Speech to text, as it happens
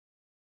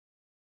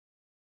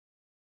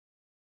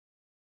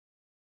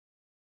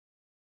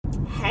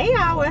Hey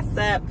y'all, what's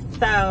up?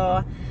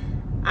 So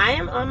I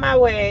am on my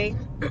way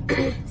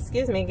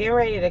excuse me, getting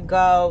ready to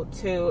go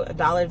to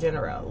Dollar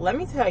General. Let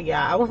me tell y'all,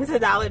 I went to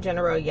Dollar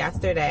General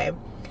yesterday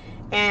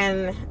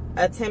and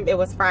it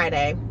was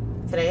Friday.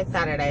 Today is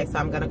Saturday, so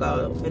I'm gonna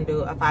go and do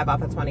a 5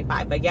 off of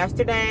 25. But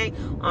yesterday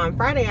on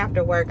Friday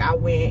after work, I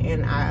went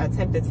and I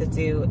attempted to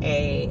do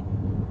a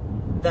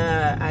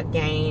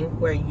gain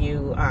where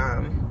you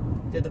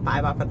do the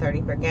 5 off of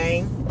 30 per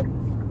gain.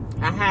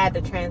 I had the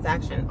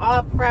transaction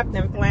all prepped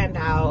and planned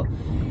out,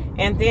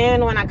 and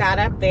then when I got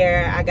up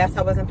there, I guess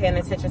I wasn't paying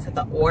attention to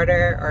the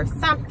order or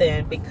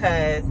something,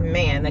 because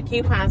man, the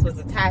coupons was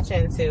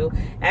attaching to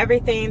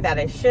everything that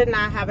it should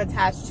not have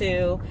attached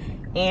to.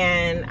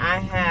 And I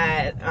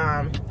had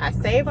I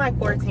saved like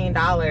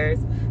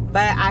 $14,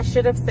 but I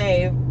should have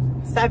saved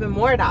 $7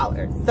 more.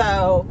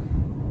 So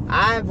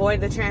I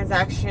avoided the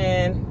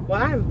transaction.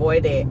 Well, I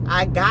avoided it.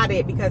 I got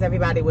it because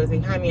everybody was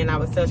behind me and I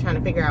was still trying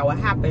to figure out what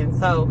happened.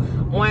 So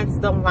once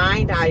the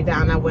line died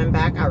down, I went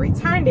back, I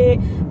returned it.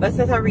 But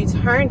since I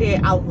returned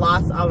it, I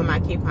lost all of my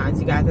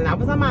coupons, you guys. And that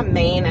was on my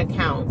main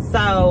account.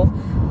 So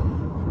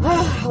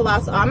I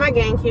lost all my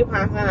gain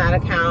coupons on that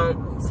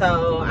account.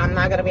 So I'm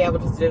not going to be able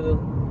to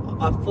do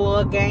a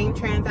full gain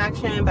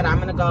transaction, but I'm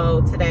gonna go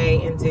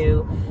today and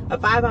do a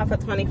 5 off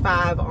of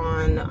 25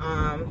 on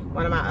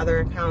one of my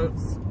other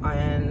accounts,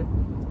 and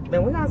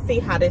then we're gonna see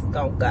how this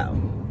gonna go.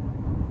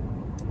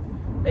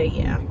 But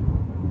yeah.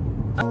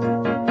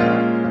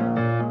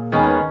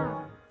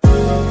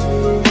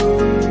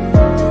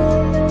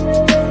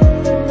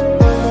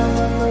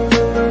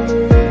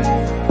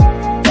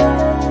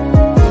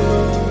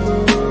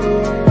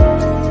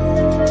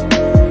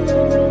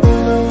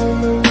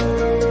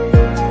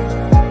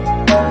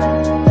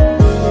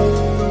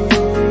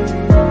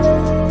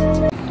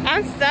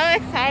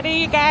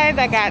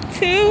 I got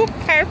 2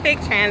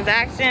 perfect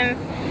transactions.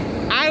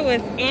 I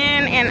was in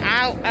and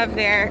out of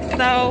there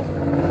so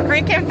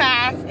freaking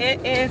fast.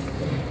 It is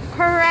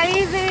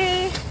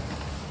crazy.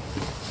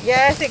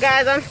 Yes, you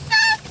guys, I'm so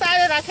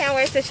excited. I can't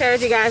wait to share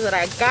with you guys what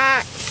I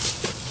got.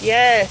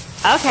 Yes.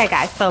 Okay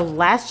guys, so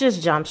let's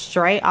just jump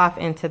straight off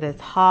into this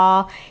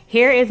haul.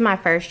 Here is my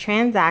first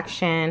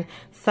transaction.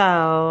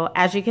 So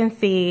as you can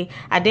see,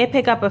 I did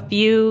pick up a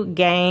few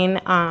gain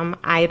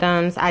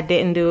items. I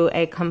didn't do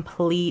a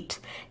complete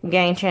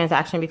gain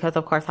transaction because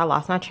of course I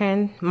lost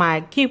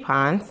my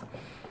coupons.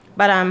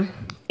 But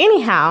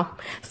anyhow,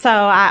 so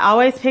I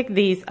always pick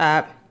these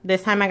up.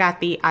 This time I got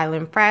the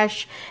Island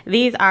Fresh.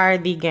 These are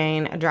the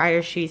Gain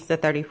dryer sheets, the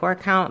 34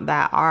 count,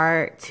 that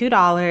are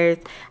 $2.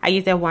 I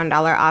used a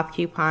 $1 off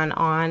coupon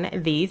on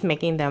these,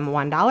 making them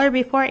 $1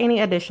 before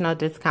any additional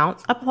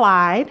discounts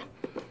applied.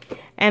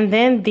 And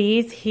then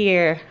these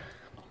here,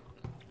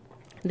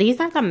 these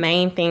are the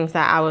main things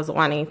that I was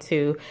wanting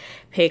to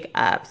pick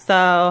up.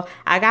 So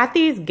I got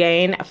these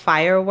Gain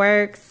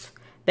fireworks.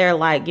 They're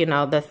like, you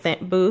know, the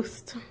scent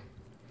boost.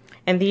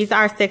 And these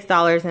are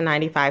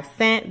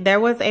 $6.95. There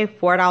was a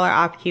 $4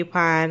 off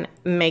coupon,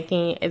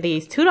 making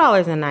these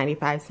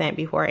 $2.95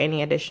 before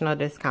any additional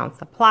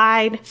discounts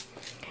applied.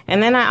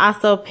 And then I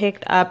also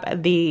picked up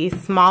the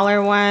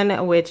smaller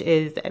one, which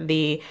is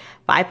the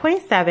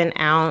 5.7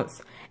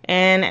 ounce.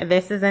 And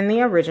this is in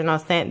the original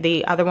scent.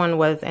 The other one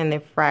was in the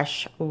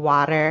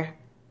freshwater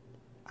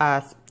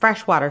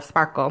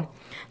sparkle.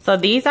 So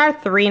these are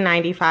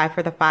 $3.95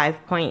 for the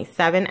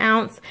 5.7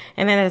 ounce.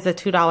 And then there's a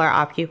 $2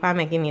 off coupon,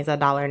 making these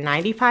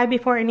 $1.95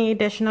 before any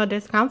additional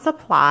discounts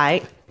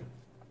applied.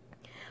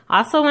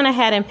 Also went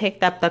ahead and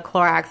picked up the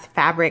Clorox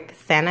fabric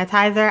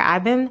sanitizer.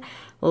 I've been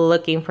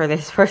looking for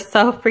this for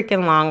so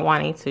freaking long,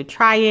 wanting to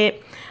try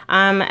it.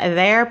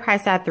 They're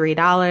priced at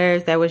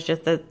 $3. There was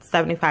just a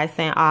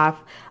 75-cent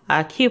off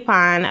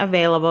coupon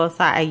available,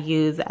 so I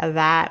use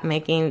that,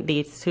 making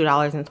these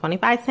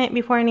 $2.25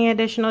 before any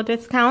additional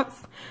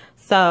discounts.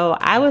 So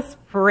I was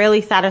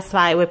really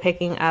satisfied with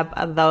picking up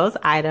those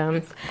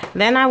items.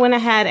 Then I went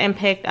ahead and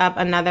picked up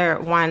another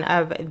one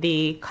of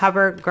the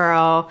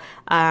CoverGirl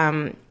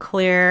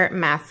clear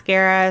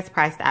mascaras,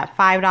 priced at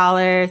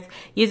 $5.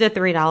 Use a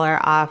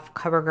 $3 off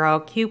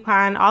CoverGirl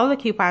coupon. All the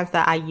coupons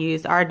that I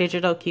use are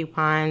digital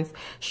coupons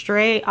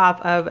straight off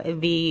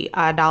of the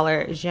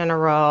Dollar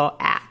General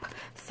app.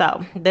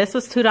 So this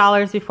was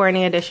 $2 before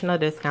any additional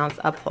discounts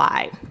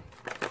applied.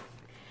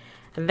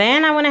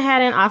 Then I went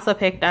ahead and also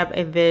picked up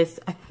this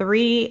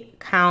 3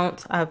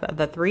 count of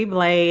the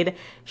 3-blade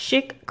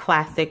Chic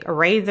Classic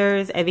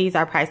razors. And these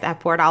are priced at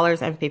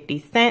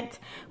 $4.50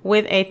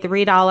 with a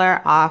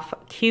 $3 off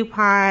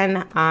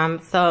coupon.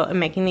 So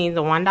making these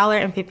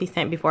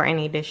 $1.50 before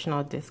any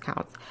additional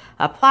discounts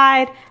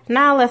applied.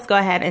 Now let's go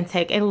ahead and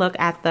take a look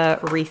at the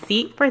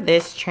receipt for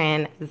this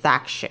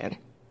transaction.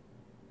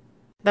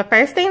 The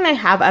first thing they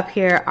have up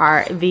here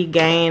are the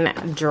Gain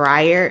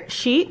dryer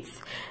sheets,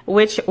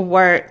 which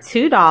were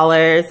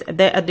 $2.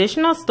 The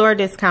additional store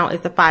discount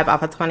is the 5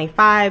 off of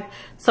 25.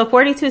 So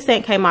 42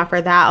 cents came off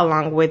for that,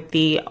 along with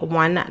the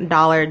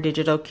 $1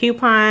 digital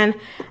coupon.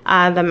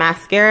 The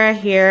mascara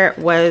here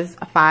was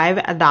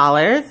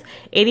 $5.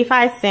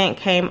 85 cents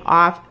came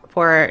off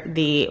for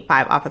the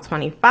 5 off of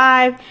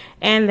 25,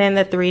 and then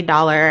the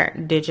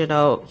 $3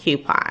 digital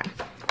coupon.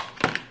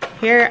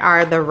 Here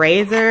are the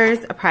razors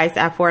priced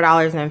at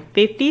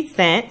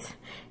 $4.50.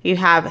 You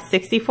have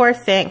 64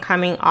 cents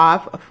coming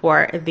off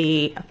for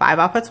the 5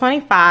 off of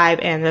 25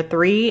 and the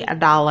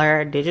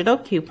 $3 digital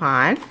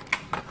coupon.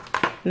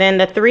 Then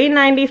the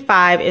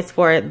 $3.95 is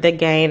for the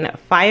Gain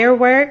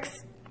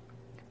fireworks.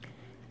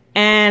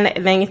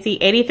 And then you see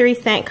 83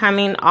 cents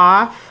coming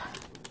off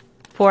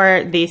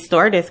for the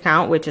store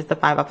discount, which is the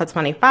 5 off of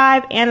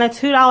 25, and a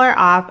 $2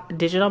 off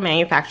digital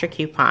manufacturer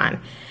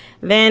coupon.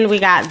 Then we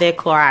got the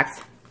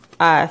Clorox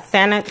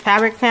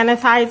fabric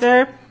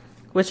sanitizer,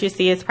 which you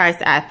see is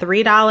priced at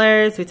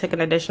 $3. We took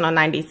an additional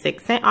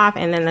 96 cents off,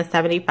 and then the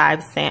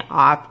 75 cent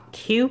off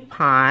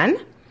coupon.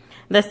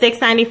 The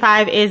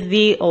 $6.95 is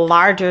the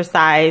larger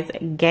size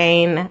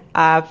Gain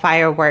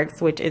fireworks,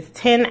 which is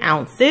 10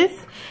 ounces.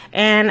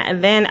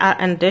 And then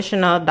an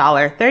additional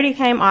 $1.30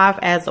 came off,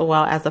 as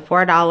well as a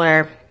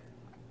 $4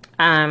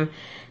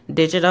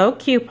 digital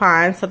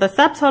coupon. So the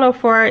subtotal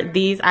for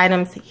these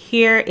items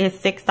here is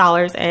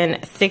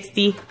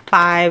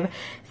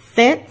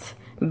 $6.65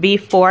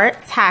 before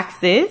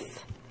taxes.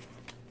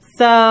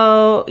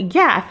 So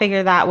yeah, I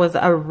figured that was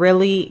a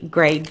really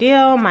great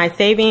deal. My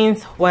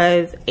savings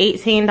was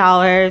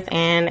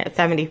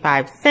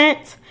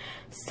 $18.75.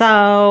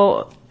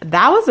 So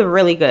that was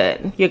really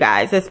good, you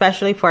guys,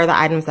 especially for the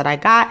items that I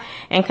got.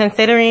 And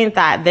considering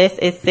that this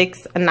is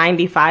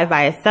 $6.95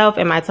 by itself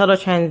and my total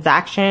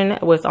transaction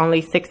was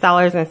only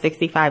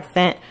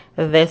 $6.65,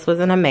 this was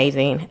an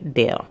amazing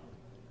deal.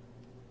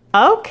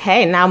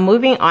 Okay, now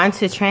moving on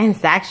to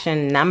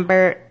transaction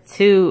number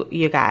 2,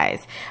 you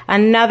guys.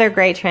 Another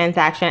great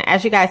transaction.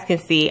 As you guys can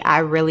see, I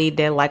really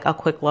did like a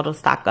quick little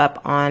stock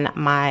up on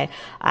my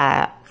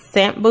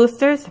scent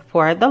boosters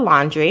for the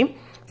laundry.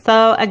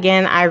 So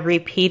again, I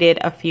repeated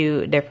a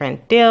few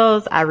different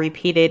deals. I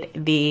repeated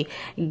the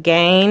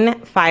Gain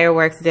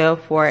fireworks deal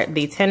for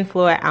the 10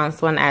 fluid ounce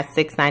one at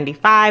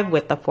 $6.95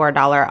 with the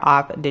 $4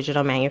 off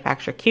digital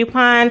manufacturer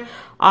coupon.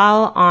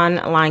 All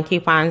online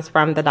coupons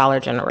from the Dollar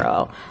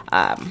General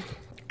app.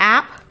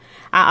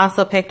 I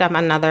also picked up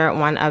another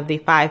one of the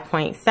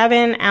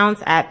 5.7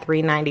 ounce at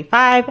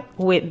 $3.95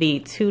 with the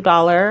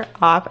 $2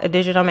 off a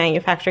digital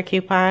manufacturer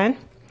coupon.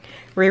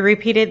 We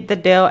repeated the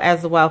deal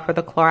as well for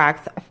the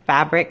Clorox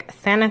fabric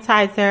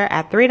sanitizer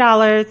at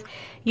 $3,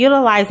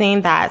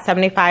 utilizing that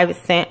 75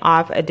 cent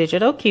off a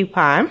digital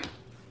coupon.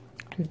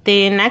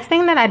 The next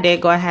thing that I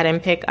did go ahead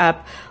and pick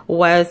up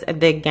was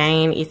the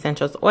Gain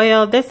Essentials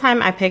Oil. This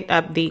time I picked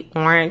up the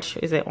orange,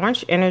 is it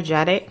Orange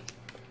Energetic?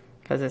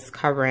 Because it's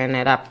covering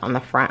it up on the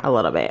front a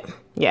little bit.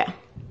 Yeah.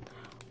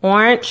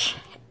 Orange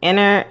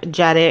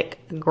Energetic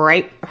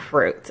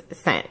Grapefruit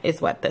scent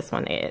is what this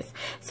one is.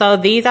 So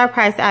these are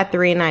priced at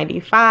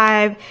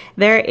 $3.95.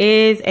 There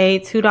is a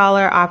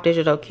 $2 off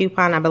digital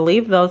coupon. I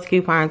believe those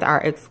coupons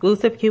are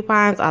exclusive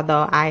coupons,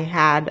 although I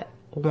had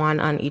one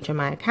on each of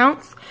my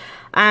accounts.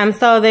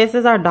 So this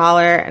is our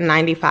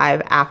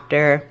 $1.95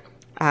 after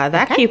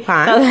that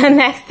coupon. So the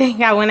next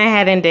thing I went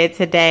ahead and did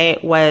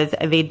today was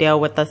the deal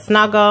with the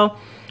Snuggle.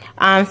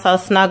 So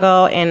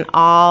Snuggle in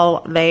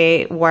all,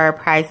 they were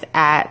priced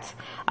at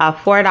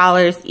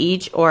 $4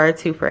 each or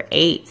 2 for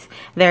 $8.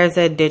 There's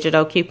a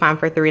digital coupon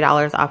for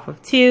 $3 off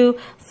of 2.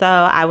 So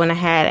I went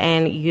ahead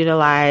and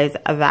utilized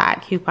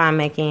that coupon,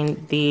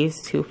 making these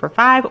 2 for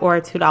 $5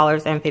 or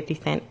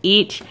 $2.50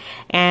 each.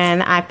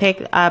 And I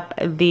picked up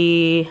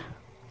the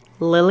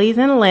Lilies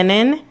and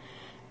Linen,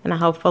 and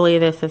hopefully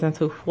this isn't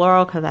too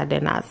floral because I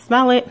did not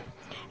smell it.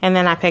 And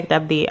then I picked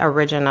up the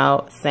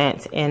original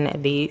scent in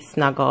the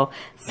Snuggle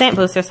scent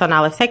booster. So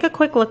now let's take a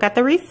quick look at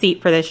the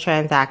receipt for this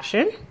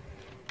transaction.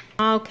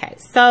 Okay,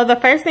 so the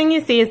first thing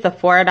you see is the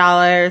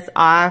 $4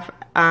 off,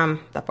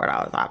 the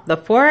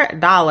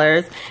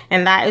 $4,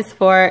 and that is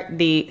for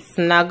the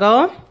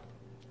Snuggle.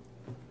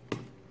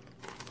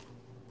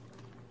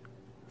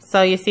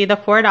 So you see the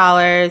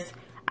 $4.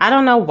 I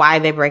don't know why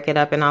they break it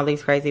up in all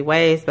these crazy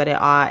ways, but it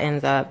all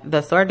ends up,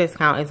 the store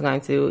discount is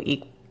going to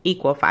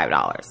equal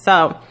 $5.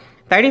 So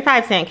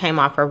 35 cents came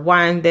off for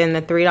one, then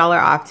the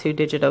 $3 off 2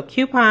 digital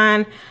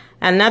coupon.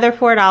 Another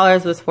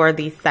 $4 was for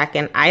the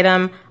second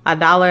item.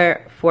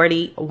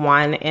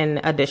 $1.41 in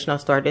additional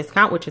store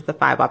discount, which is the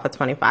 5 off of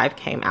 25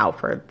 came out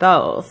for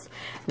those.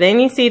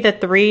 Then you see the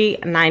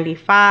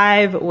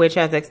 $3.95, which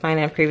as explained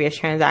in a previous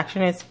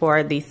transaction is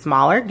for the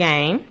smaller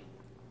Gain.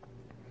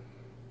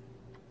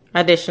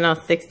 Additional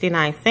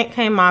 69 cents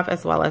came off,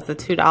 as well as the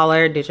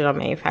 $2 digital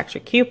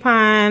manufacturer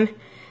coupon.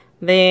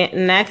 The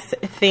next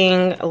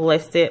thing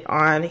listed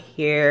on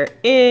here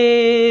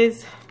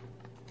is,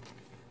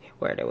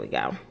 where do we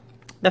go?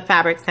 The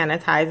fabric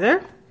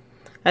sanitizer.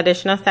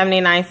 Additional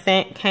 79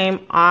 cents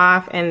came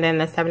off, and then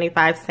the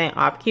 75 cent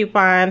off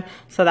coupon.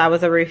 So that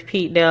was a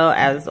repeat deal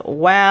as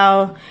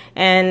well.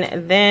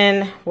 And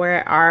then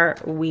where are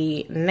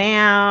we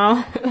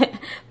now?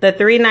 The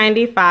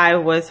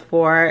 $3.95 was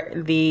for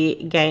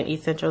the Gain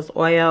Essentials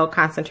Oil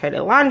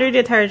Concentrated Laundry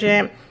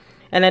Detergent.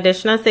 An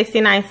additional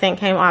 69 cents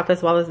came off,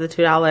 as well as the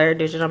 $2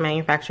 digital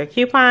manufacturer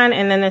coupon.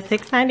 And then the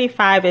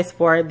 $6.95 is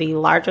for the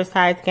larger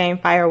size game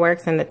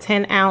fireworks in the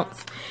 10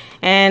 ounce.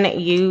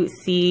 And you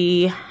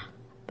see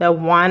the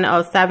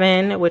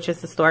 $107, which is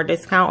the store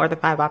discount, or the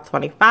 5 off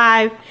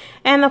 25,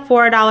 and the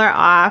 $4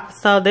 off.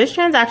 So this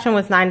transaction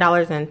was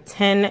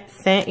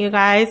 $9.10, you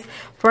guys,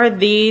 for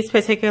these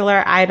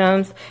particular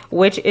items,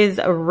 which is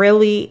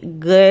really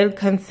good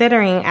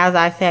considering, as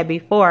I said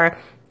before,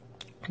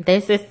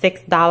 this is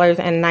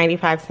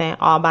 $6.95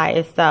 all by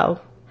itself.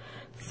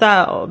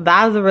 So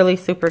that was a really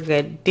super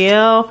good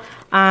deal.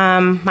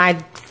 My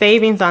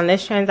savings on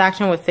this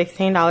transaction was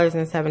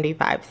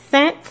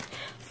 $16.75.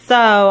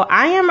 So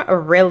I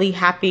am really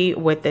happy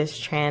with this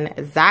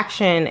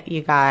transaction,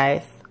 you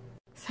guys.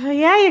 So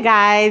yeah, you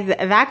guys,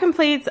 that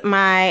completes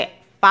my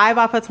 5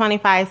 off of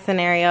 25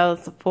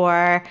 scenarios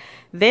for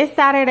this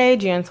Saturday,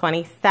 June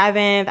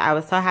 27th. I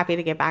was so happy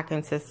to get back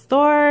into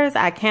stores.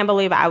 I can't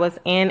believe I was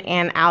in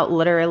and out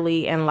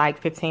literally in like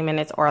 15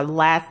 minutes or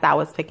less. That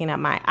was picking up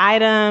my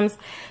items,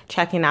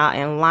 checking out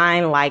in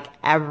line, like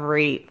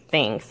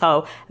everything.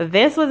 So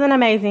this was an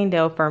amazing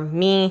deal for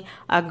me.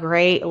 A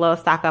great little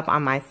stock up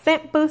on my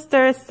scent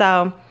boosters.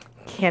 So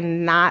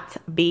cannot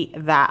beat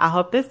that. I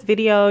hope this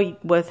video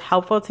was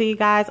helpful to you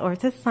guys or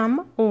to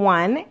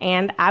someone.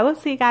 And I will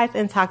see you guys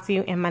and talk to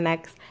you in my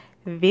next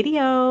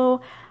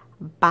video.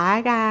 Bye,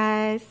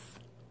 guys.